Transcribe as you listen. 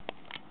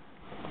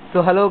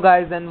So hello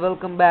guys and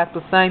welcome back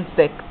to Science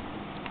Tech.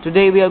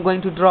 Today we are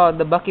going to draw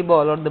the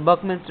Buckyball or the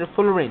Buckminster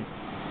Fullerene.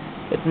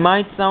 It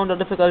might sound a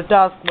difficult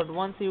task, but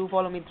once you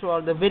follow me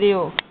throughout the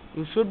video,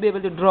 you should be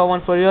able to draw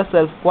one for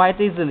yourself quite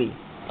easily.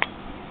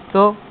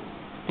 So,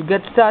 to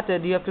get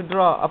started, you have to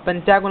draw a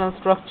pentagonal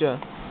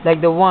structure like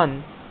the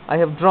one I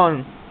have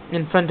drawn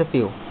in front of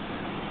you.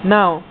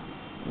 Now,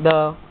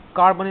 the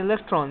carbon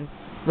electrons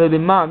will be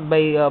marked by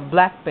a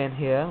black pen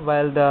here,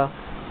 while the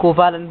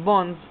covalent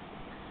bonds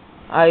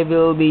I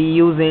will be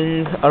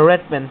using a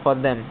red pen for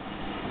them.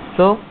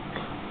 So,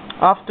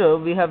 after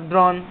we have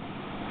drawn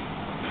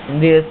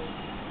this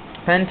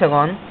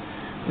pentagon,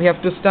 we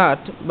have to start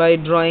by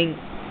drawing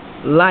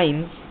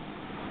lines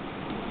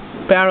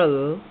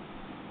parallel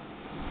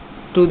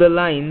to the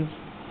lines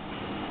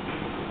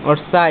or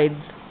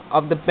sides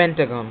of the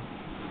pentagon.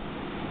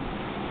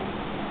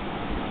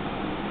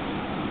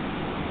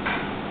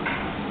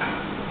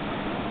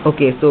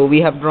 Okay, so we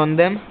have drawn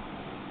them.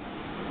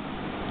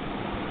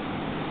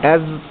 As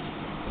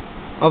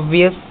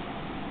obvious,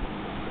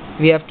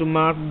 we have to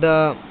mark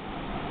the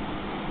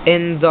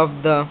ends of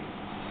the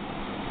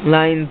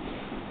lines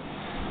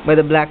by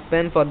the black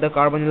pen for the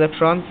carbon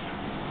electrons.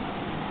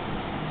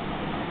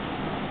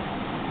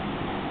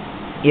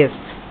 Yes,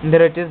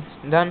 there it is,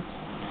 done.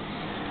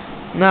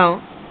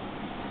 Now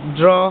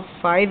draw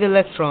 5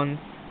 electrons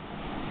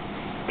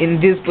in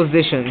these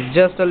positions,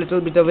 just a little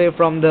bit away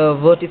from the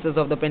vertices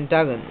of the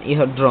pentagon you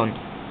have drawn.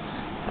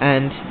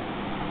 And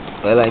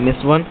well, I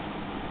missed one.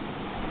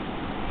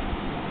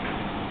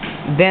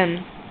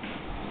 Then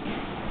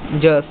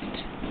just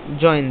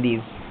join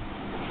these.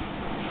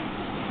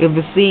 You'll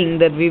be seeing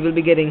that we will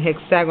be getting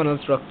hexagonal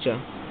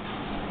structure.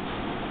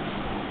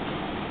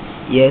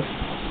 Yes.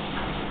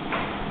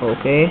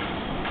 Okay.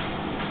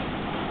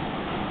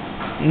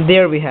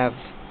 There we have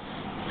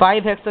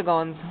 5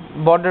 hexagons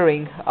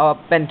bordering our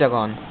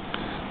pentagon.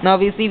 Now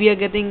we see we are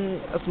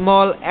getting a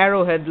small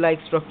arrowhead like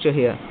structure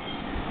here.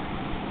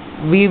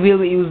 We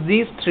will use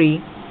these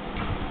 3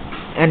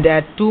 and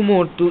add 2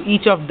 more to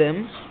each of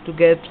them to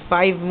get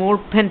 5 more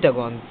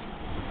pentagons.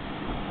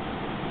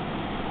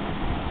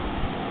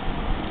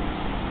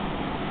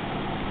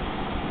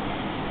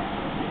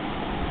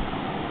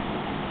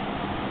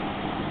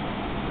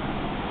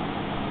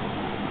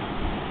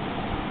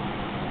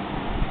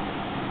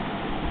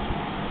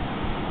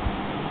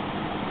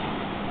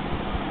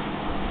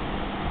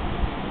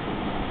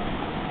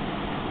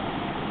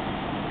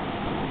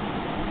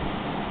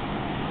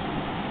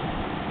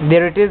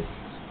 There it is,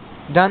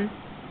 done.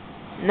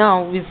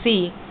 Now we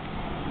see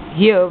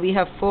here we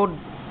have 4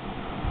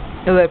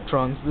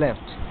 electrons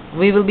left.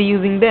 We will be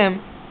using them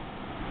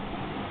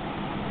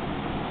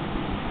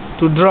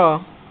to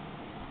draw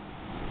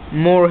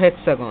more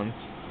hexagons,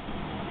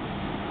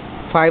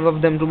 5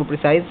 of them to be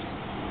precise.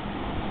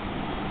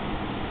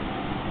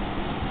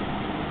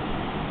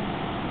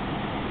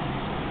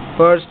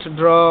 First,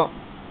 draw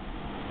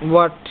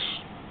what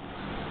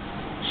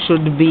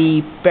should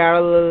be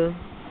parallel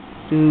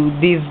to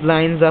these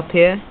lines up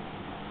here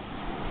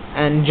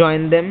and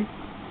join them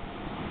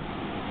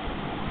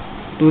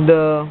to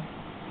the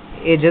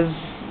edges,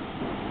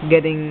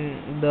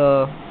 getting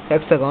the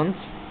hexagons.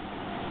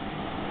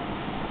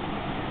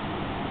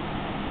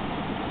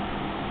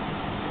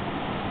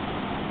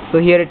 So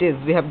here it is,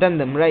 we have done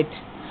them, right?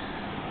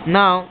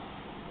 Now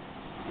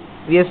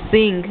we are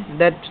seeing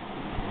that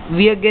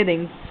we are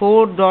getting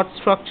 4 dot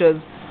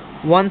structures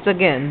once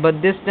again,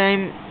 but this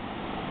time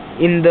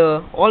in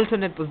the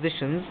alternate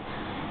positions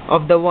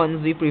of the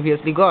ones we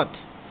previously got.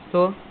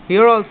 So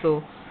here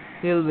also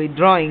we will be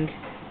drawing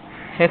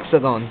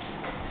hexagons,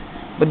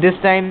 but this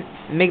time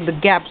make the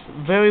gaps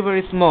very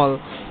very small,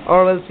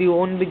 or else you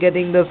won't be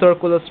getting the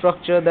circular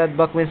structure that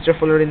Buckminster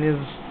Fuller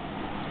is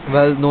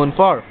well known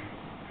for.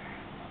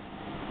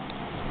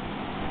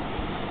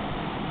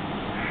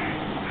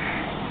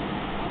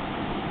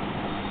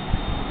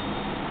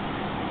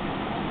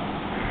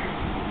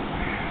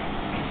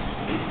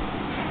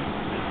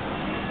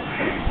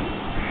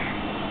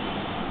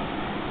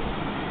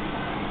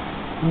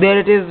 There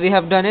it is, we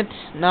have done it.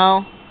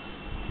 Now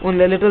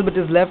only a little bit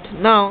is left.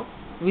 Now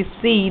we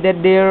see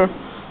that there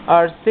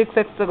are 6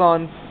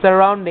 hexagons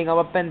surrounding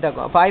our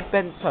pentagon. 5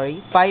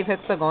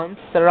 hexagons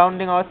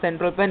surrounding our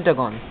central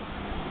pentagon.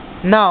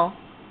 Now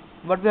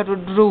what we have to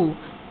do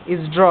is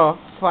draw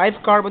 5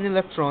 carbon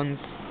electrons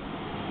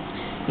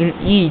in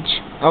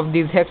each of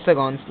these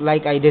hexagons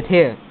like I did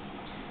here.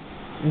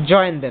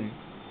 Join them.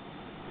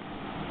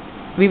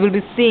 We will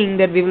be seeing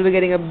that we will be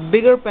getting a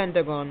bigger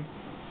pentagon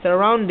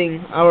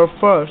surrounding our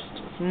first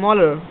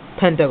smaller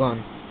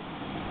pentagon.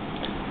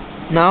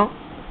 Now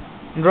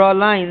draw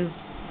lines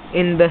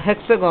in the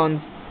hexagons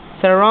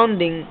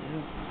surrounding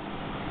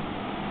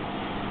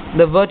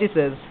the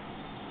vertices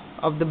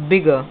of the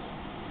bigger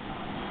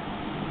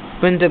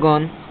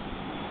pentagon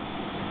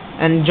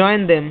and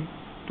join them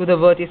to the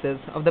vertices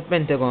of the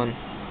pentagon.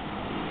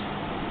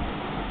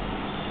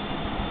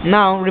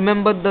 Now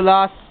remember the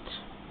last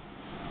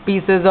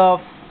pieces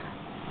of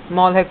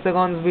small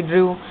hexagons we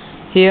drew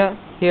here,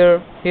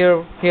 here,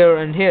 here, here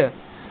and here.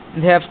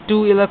 They have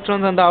 2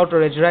 electrons on the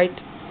outer edge, right?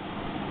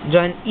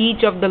 Join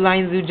each of the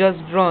lines you just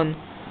drawn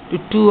to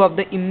 2 of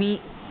the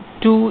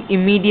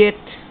immediate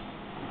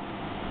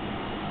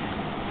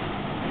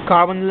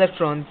carbon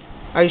electrons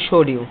I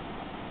showed you.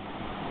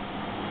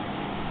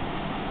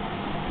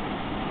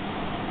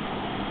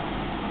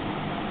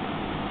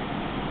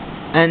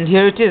 And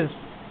here it is.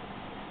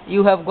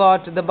 You have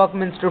got the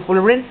Buckminster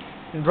Fullerene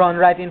drawn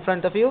right in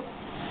front of you.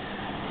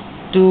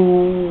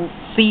 To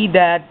see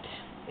that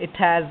it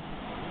has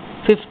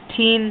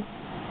 15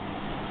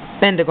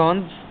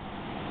 pentagons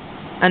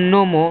and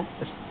no more.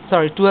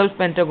 Sorry, 12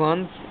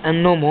 pentagons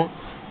and no more.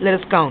 Let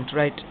us count,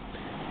 right?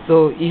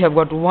 So you have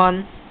got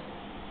 1,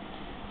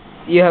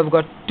 you have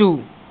got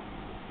 2,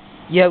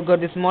 you have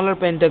got the smaller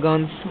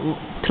pentagons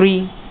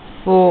 3,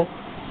 4,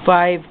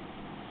 5,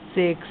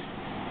 6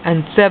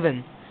 and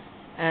 7,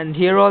 and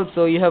here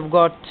also you have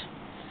got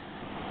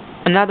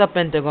another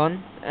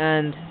pentagon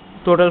and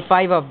total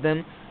 5 of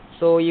them,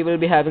 so you will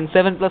be having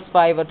 7 plus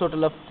 5, a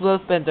total of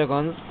 12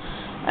 pentagons,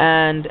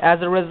 and as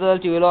a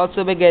result you will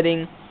also be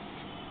getting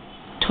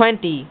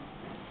 20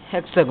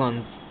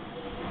 hexagons,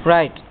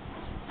 right?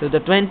 So the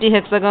 20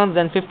 hexagons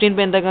and 15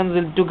 pentagons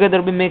will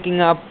together be making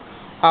up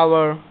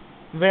our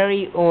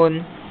very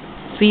own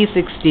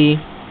C60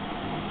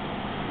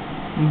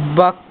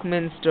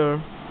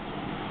 Buckminster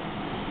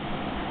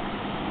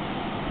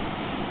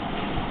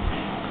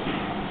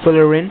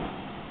Fullerene.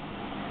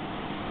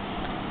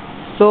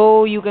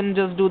 So you can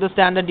just do the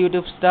standard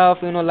YouTube stuff,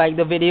 like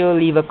the video,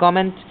 leave a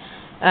comment,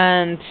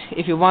 and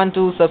if you want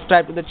to,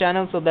 subscribe to the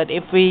channel so that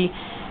if we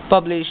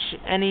publish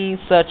any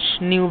such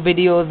new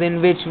videos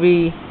in which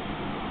we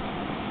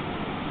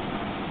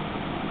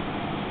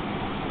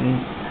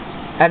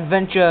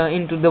adventure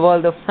into the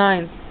world of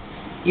science,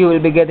 you will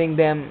be getting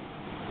them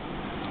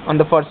on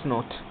the first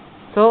note.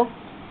 So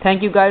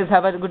thank you guys,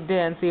 have a good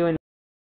day, and see you in